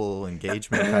a double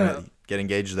engagement, kind of get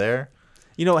engaged there.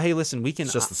 Hey, listen, we can.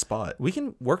 It's just the spot. We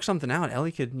can work something out.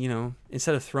 Ellie could,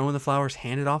 instead of throwing the flowers,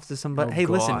 hand it off to somebody. Oh, Hey,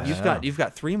 listen, gosh. you've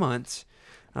got 3 months.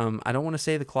 I don't want to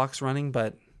say the clock's running,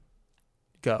 but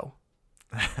go.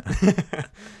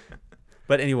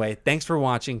 But anyway, thanks for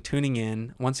watching, tuning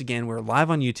in. Once again, we're live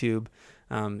on YouTube.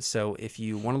 So if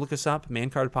you want to look us up, Man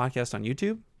Card Podcast on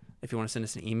YouTube. If you want to send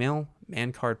us an email,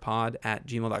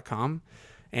 mancardpod@gmail.com.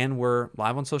 And we're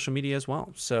live on social media as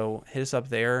well. So hit us up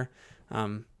there.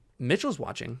 Mitchell's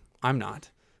watching. I'm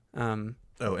not.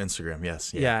 Instagram,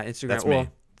 yes. Yeah, Instagram. That's well, me.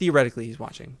 theoretically he's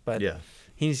watching, but Yeah.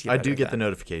 he needs to get I better do at get that. the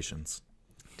notifications.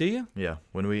 Do you? Yeah,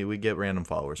 when we get random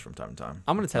followers from time to time.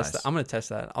 I'm gonna It's test nice. that. I'm gonna test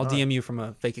that. I'll All DM you from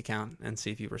a fake account and see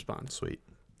if you respond. Sweet.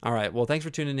 All right. Well, thanks for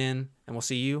tuning in, and we'll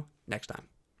see you next time.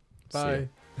 Bye.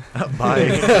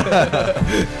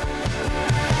 Bye.